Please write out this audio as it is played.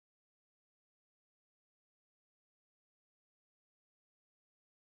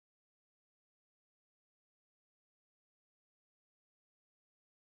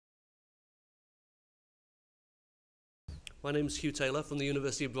My name is Huw Taylor from the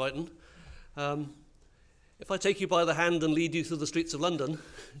University of Brighton. If I take you by the hand and lead you through the streets of London,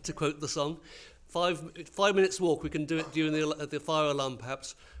 to quote the song, five minutes walk, we can do it during the fire alarm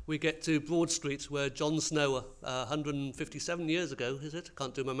perhaps. We get to Broad Street where John Snow, 157 years ago, is it?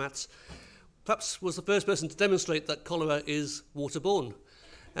 Can't do my maths. Perhaps was the first person to demonstrate that cholera is waterborne.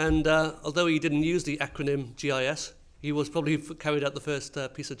 And although he didn't use the acronym GIS, he was probably carried out the first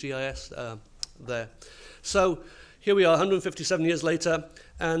piece of GIS there. So here we are 157 years later,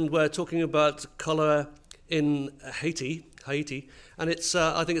 and we're talking about cholera in Haiti, and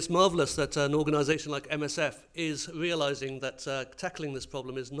I think it's marvelous that an organization like MSF is realizing that tackling this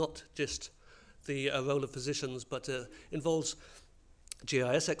problem is not just the role of physicians, but involves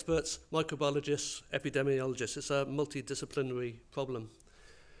GIS experts, microbiologists, epidemiologists. It's a multidisciplinary problem.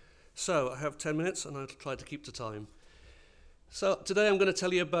 So I have 10 minutes, and I'll try to keep to time. So today I'm going to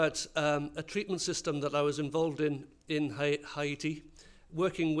tell you about a treatment system that I was involved in Haiti,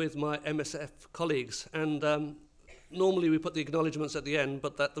 working with my MSF colleagues. And normally we put the acknowledgements at the end,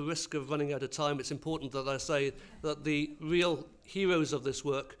 but at the risk of running out of time, it's important that I say that the real heroes of this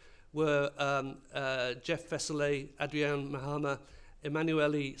work were Jeff Vesely, Adrian Mahama,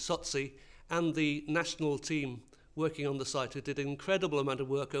 Emanuele Sozzi, and the national team working on the site, who did an incredible amount of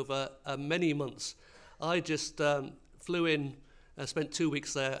work over many months. I just flew in, spent 2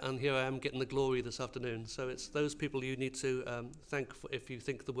 weeks there, and here I am getting the glory this afternoon. So it's those people you need to thank if you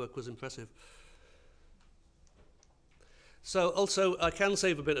think the work was impressive. So also, I can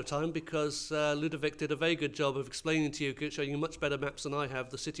save a bit of time because Ludovic did a very good job of explaining to you, showing you much better maps than I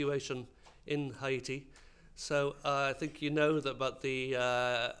have, the situation in Haiti. So I think you know that about the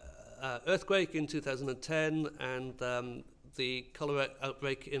earthquake in 2010 and the cholera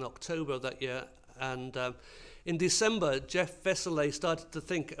outbreak in October of that year. And in December, Jeff Vesely started to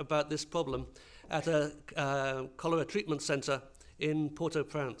think about this problem at a cholera treatment center in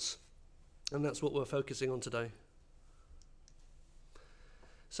Port-au-Prince. And that's what we're focusing on today.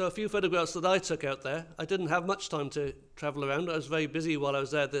 So a few photographs that I took out there. I didn't have much time to travel around. I was very busy while I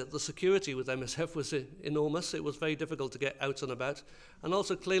was there. The security with MSF was enormous. It was very difficult to get out and about. And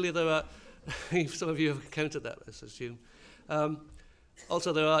also clearly there are, some of you have encountered that, I assume.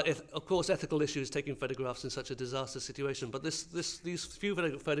 Also, there are, of course, ethical issues taking photographs in such a disaster situation, but these few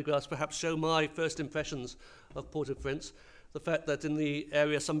photographs perhaps show my first impressions of Port-au-Prince. The fact that in the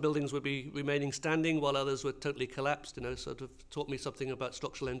area some buildings would be remaining standing while others were totally collapsed, sort of taught me something about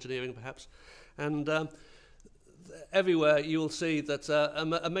structural engineering perhaps. And everywhere you will see that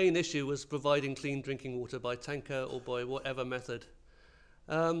a main issue was providing clean drinking water by tanker or by whatever method.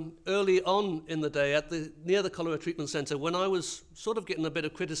 Early on in the day, near the cholera treatment center, when I was sort of getting a bit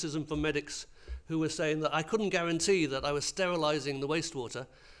of criticism from medics who were saying that I couldn't guarantee that I was sterilizing the wastewater,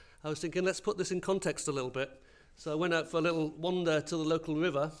 I was thinking, let's put this in context a little bit. So I went out for a little wander to the local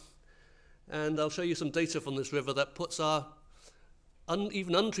river, and I'll show you some data from this river that puts our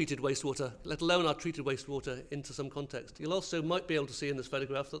even untreated wastewater, let alone our treated wastewater, into some context. You'll also might be able to see in this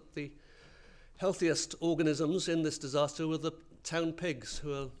photograph that the healthiest organisms in this disaster were the town pigs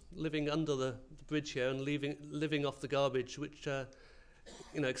who are living under the bridge here and living off the garbage, which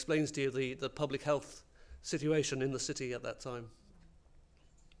explains to you the public health situation in the city at that time.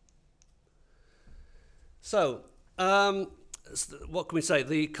 So, what can we say?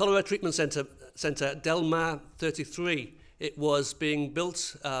 The cholera treatment center Delmar 33, it was being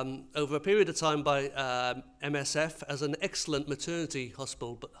built over a period of time by MSF as an excellent maternity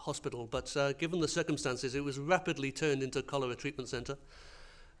hospital, but given the circumstances, it was rapidly turned into a cholera treatment center.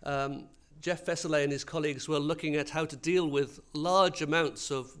 Jeff Vesely and his colleagues were looking at how to deal with large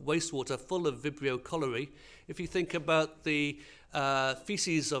amounts of wastewater full of Vibrio cholerae. If you think about the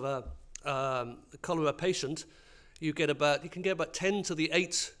feces of a cholera patient, you can get about 10 to the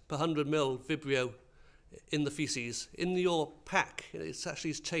 8 per 100 ml Vibrio in the feces. In your pack, it's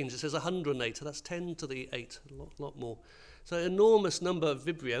actually changed. It says 108, so that's 10 to the 8, a lot more. So an enormous number of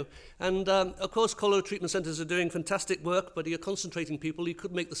Vibrio. And of course, cholera treatment centers are doing fantastic work, but you're concentrating people. You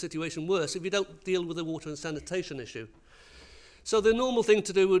could make the situation worse if you don't deal with the water and sanitation issue. So the normal thing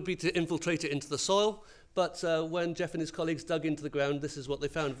to do would be to infiltrate it into the soil. But when Jeff and his colleagues dug into the ground, this is what they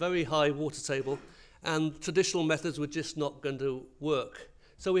found: very high water table, and traditional methods were just not going to work.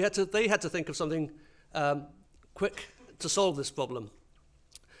 So they had to think of something quick to solve this problem.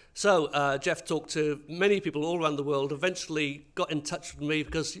 So Jeff talked to many people all around the world, eventually got in touch with me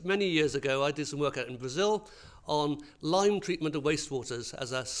because many years ago I did some work out in Brazil on lime treatment of wastewaters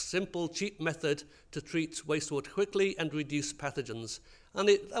as a simple, cheap method to treat wastewater quickly and reduce pathogens. And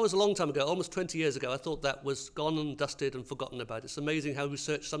that was a long time ago, almost 20 years ago. I thought that was gone and dusted and forgotten about. It's amazing how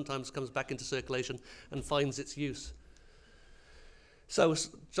research sometimes comes back into circulation and finds its use. So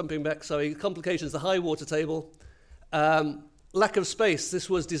jumping back, sorry, complications, the high water table. Lack of space. This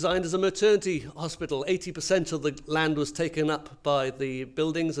was designed as a maternity hospital. 80% of the land was taken up by the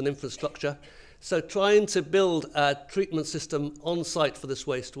buildings and infrastructure. So trying to build a treatment system on site for this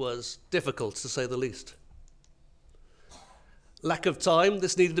waste was difficult, to say the least. Lack of time.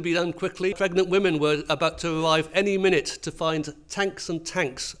 This needed to be done quickly. Pregnant women were about to arrive any minute to find tanks and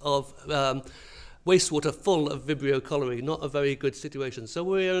tanks of wastewater full of Vibrio cholerae. Not a very good situation. So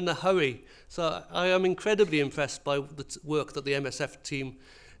we were in a hurry. So I am incredibly impressed by the work that the MSF team,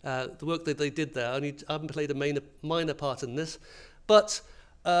 the work that they did there. I haven't played a minor part in this. But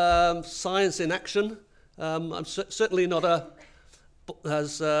science in action. I'm certainly not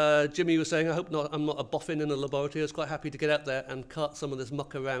as Jimmy was saying, I'm not a boffin in a laboratory. I was quite happy to get out there and cart some of this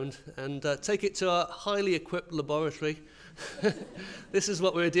muck around and take it to a highly equipped laboratory. This is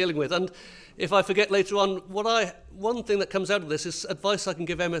what we're dealing with. And if I forget later on, one thing that comes out of this is advice I can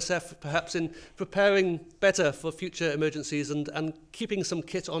give MSF perhaps in preparing better for future emergencies and keeping some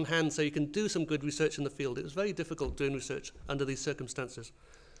kit on hand so you can do some good research in the field. It was very difficult doing research under these circumstances.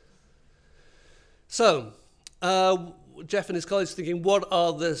 So, Jeff and his colleagues thinking, what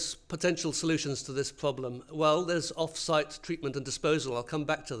are the potential solutions to this problem? Well, there's off-site treatment and disposal. I'll come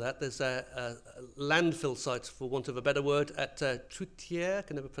back to that. There's a landfill site, for want of a better word, at Troutière, I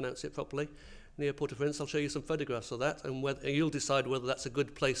can never pronounce it properly, near Port-au-Prince. I'll show you some photographs of that, and you'll decide whether that's a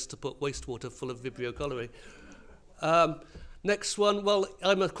good place to put wastewater full of Vibrio cholerae. Next one, well,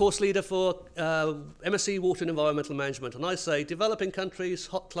 I'm a course leader for MSc Water and Environmental Management, and I say developing countries,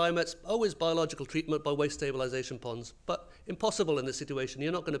 hot climates, always biological treatment by waste stabilization ponds, but impossible in this situation.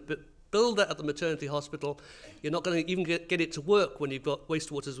 You're not going to build that at the maternity hospital. You're not going to even get it to work when you've got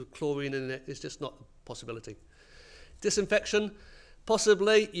wastewaters with chlorine in it. It's just not a possibility. Disinfection,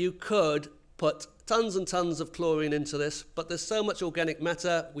 possibly you could put tons and tons of chlorine into this, but there's so much organic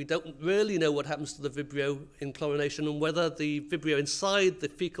matter, we don't really know what happens to the Vibrio in chlorination and whether the Vibrio inside the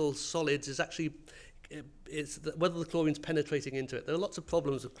fecal solids is actually, whether the chlorine's penetrating into it. There are lots of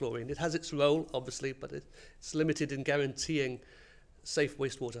problems with chlorine. It has its role, obviously, but it's limited in guaranteeing safe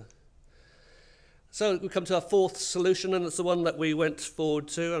wastewater. So we come to our fourth solution, and it's the one that we went forward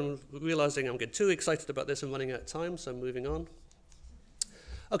to. I'm realizing I'm getting too excited about this and running out of time, so I'm moving on.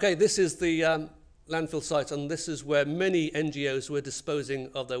 Okay, this is the landfill site, and this is where many NGOs were disposing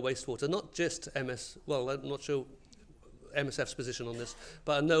of their wastewater, not just well, I'm not sure MSF's position on this,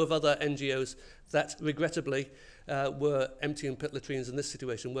 but I know of other NGOs that regrettably were emptying pit latrines in this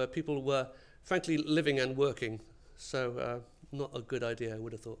situation, where people were frankly living and working. So not a good idea, I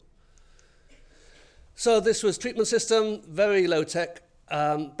would have thought. So this was treatment system, very low tech,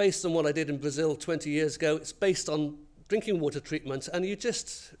 based on what I did in Brazil 20 years ago. It's based on drinking water treatment, and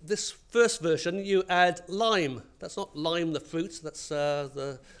this first version, you add lime. That's not lime the fruit, that's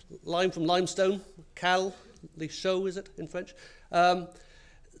the lime from limestone, cal, les chaux is it in French?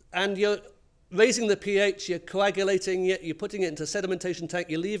 And you're raising the pH, you're coagulating it, you're putting it into a sedimentation tank,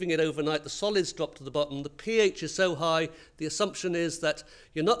 you're leaving it overnight, the solids drop to the bottom, the pH is so high, the assumption is that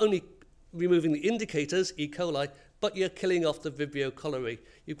you're not only removing the indicators, E. coli, but you're killing off the Vibrio cholerae.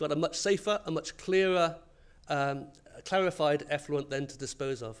 You've got a much safer, a much clearer, clarified effluent then to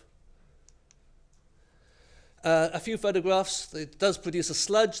dispose of. A few photographs. It does produce a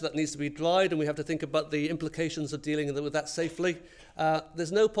sludge that needs to be dried, and we have to think about the implications of dealing with that safely.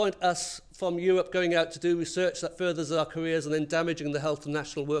 There's no point us from Europe going out to do research that furthers our careers and then damaging the health of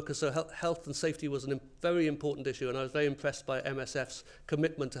national workers. So health and safety was a very important issue, and I was very impressed by MSF's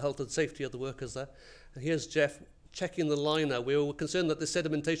commitment to health and safety of the workers there. And here's Jeff checking the liner. We were concerned that the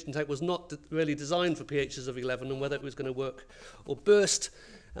sedimentation tank was not really designed for pHs of 11 and whether it was going to work or burst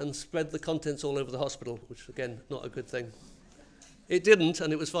and spread the contents all over the hospital, which, again, not a good thing. It didn't,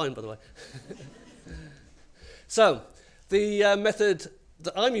 and it was fine, by the way. So, the method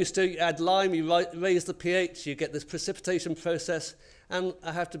that I'm used to, you add lime, you raise the pH, you get this precipitation process, and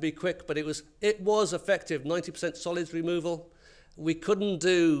I have to be quick, but it was effective, 90% solids removal. We couldn't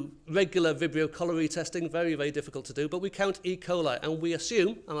do regular Vibrio cholerae testing, very, very difficult to do, but we count E. coli, and we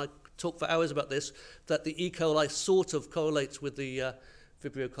assume, and I talk for hours about this, that the E. coli sort of correlates with the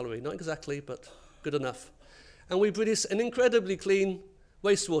Vibrio cholerae. Not exactly, but good enough. And we produce an incredibly clean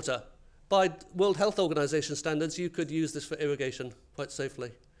wastewater. By World Health Organization standards, you could use this for irrigation quite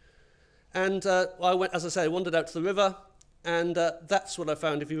safely. And I wandered out to the river, and that's what I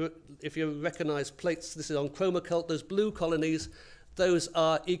found. If you recognize plates, this is on chromocult, those blue colonies, those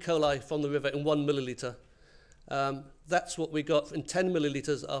are E. coli from the river in 1 milliliter. That's what we got in 10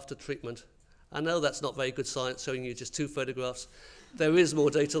 milliliters after treatment. I know that's not very good science, showing you just 2 photographs. There is more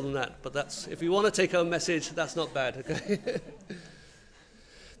data than that, but that's, if you want to take home message, that's not bad, okay?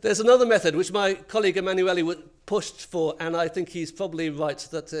 There's another method which my colleague Emanuele pushed for, and I think he's probably right,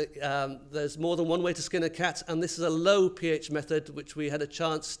 that there's more than one way to skin a cat, and this is a low pH method which we had a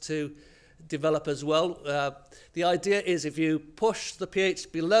chance to develop as well. The idea is if you push the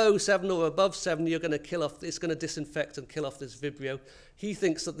pH below 7 or above 7, you're going to kill off, it's going to disinfect and kill off this Vibrio. He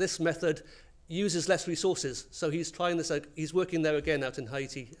thinks that this method uses less resources, so he's trying this out. He's working there again out in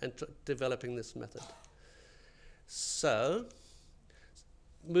Haiti and developing this method. So,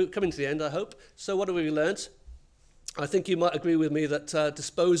 coming to the end, I hope. So what have we learned? I think you might agree with me that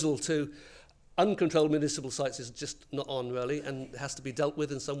disposal to uncontrolled municipal sites is just not on, really, and has to be dealt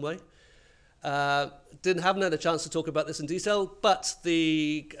with in some way. Haven't had a chance to talk about this in detail, but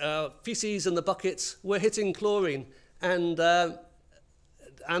the feces and the buckets were hitting chlorine, and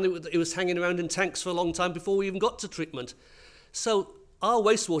it was hanging around in tanks for a long time before we even got to treatment. So our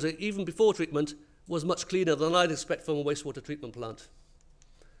wastewater, even before treatment, was much cleaner than I'd expect from a wastewater treatment plant.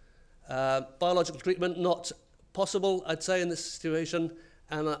 Biological treatment, not possible, I'd say, in this situation,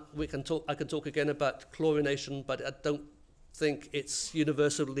 and I can talk again about chlorination, but I don't think it's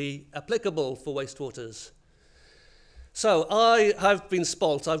universally applicable for wastewaters. So I have been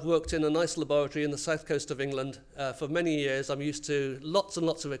spoilt. I've worked in a nice laboratory in the south coast of England for many years. I'm used to lots and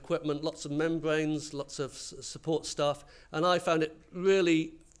lots of equipment, lots of membranes, lots of support staff, and I found it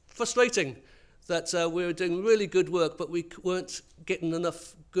really frustrating that we were doing really good work, but we weren't getting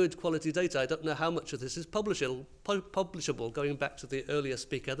enough good quality data. I don't know how much of this is publishable, going back to the earlier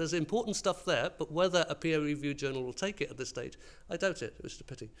speaker. There's important stuff there, but whether a peer-reviewed journal will take it at this stage, I doubt it. It was just a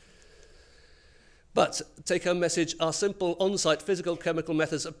pity. But take-home message, our simple on-site physical chemical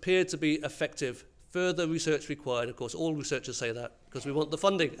methods appear to be effective. Further research required. Of course, all researchers say that because we want the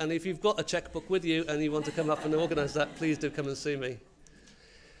funding. And if you've got a checkbook with you and you want to come up and organise that, please do come and see me.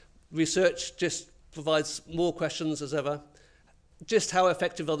 Research just provides more questions as ever. Just how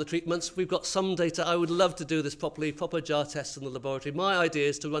effective are the treatments? We've got some data. I would love to do this properly, proper jar tests in the laboratory. My idea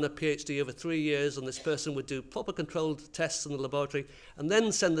is to run a PhD over 3 years, and this person would do proper controlled tests in the laboratory, and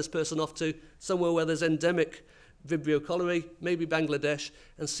then send this person off to somewhere where there's endemic Vibrio cholerae, maybe Bangladesh,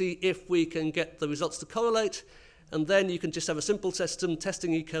 and see if we can get the results to correlate, and then you can just have a simple system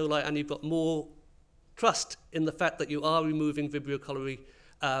testing E. coli, and you've got more trust in the fact that you are removing Vibrio cholerae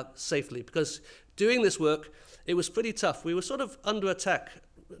safely. Because doing this work, it was pretty tough. We were sort of under attack,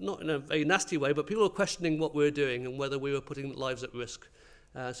 not in a very nasty way, but people were questioning what we were doing and whether we were putting lives at risk.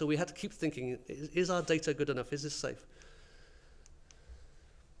 So we had to keep thinking, is our data good enough? Is this safe?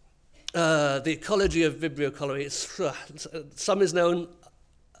 The ecology of Vibrio cholerae, some is known,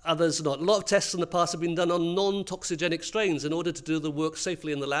 others not. A lot of tests in the past have been done on non-toxigenic strains. In order to do the work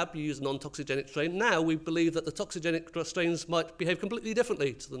safely in the lab, you use a non-toxigenic strain. Now we believe that the toxigenic strains might behave completely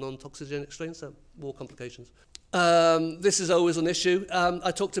differently to the non-toxigenic strains, so more complications. This is always an issue.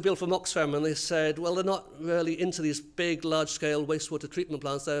 I talked to Bill from Oxfam, and they said, well, they're not really into these big, large-scale wastewater treatment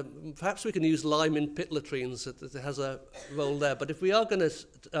plants. Perhaps we can use lime in pit latrines. It has a role there. But if we are going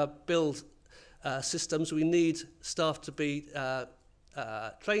to build systems, we need staff to be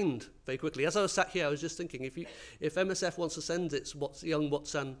trained very quickly. As I was sat here, I was just thinking, if MSF wants to send its young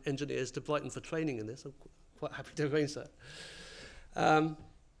Watson engineers to Brighton for training in this, I'm quite happy to arrange that.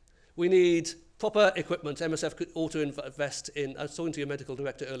 We need proper equipment. MSF could ought to invest in, I was talking to your medical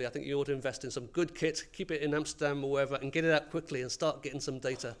director earlier, I think you ought to invest in some good kit, keep it in Amsterdam or wherever, and get it out quickly and start getting some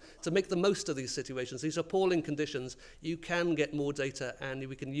data to make the most of these situations. These are appalling conditions. You can get more data and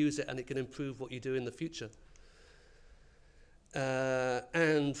we can use it and it can improve what you do in the future.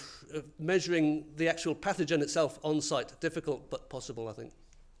 And measuring the actual pathogen itself on site, difficult but possible, I think.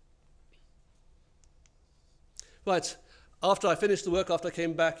 Right, after I finished the work, after I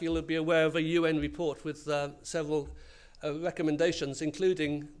came back, you'll be aware of a UN report with several recommendations,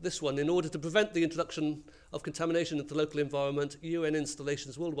 including this one. In order to prevent the introduction of contamination into the local environment, UN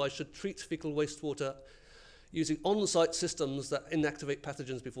installations worldwide should treat fecal wastewater using on-site systems that inactivate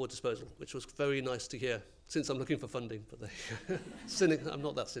pathogens before disposal, which was very nice to hear, since I'm looking for funding. But I'm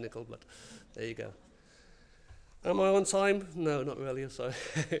not that cynical, but there you go. Am I on time? No, not really, sorry.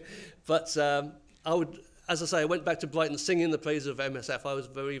 But as I say, I went back to Brighton singing the praises of MSF. I was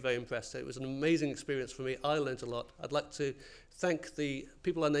very, very impressed. It was an amazing experience for me. I learned a lot. I'd like to thank the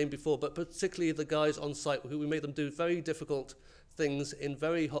people I named before, but particularly the guys on site who we made them do very difficult things in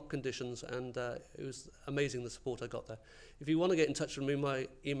very hot conditions, and it was amazing the support I got there. If you want to get in touch with me, my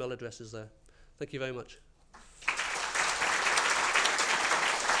email address is there. Thank you very much.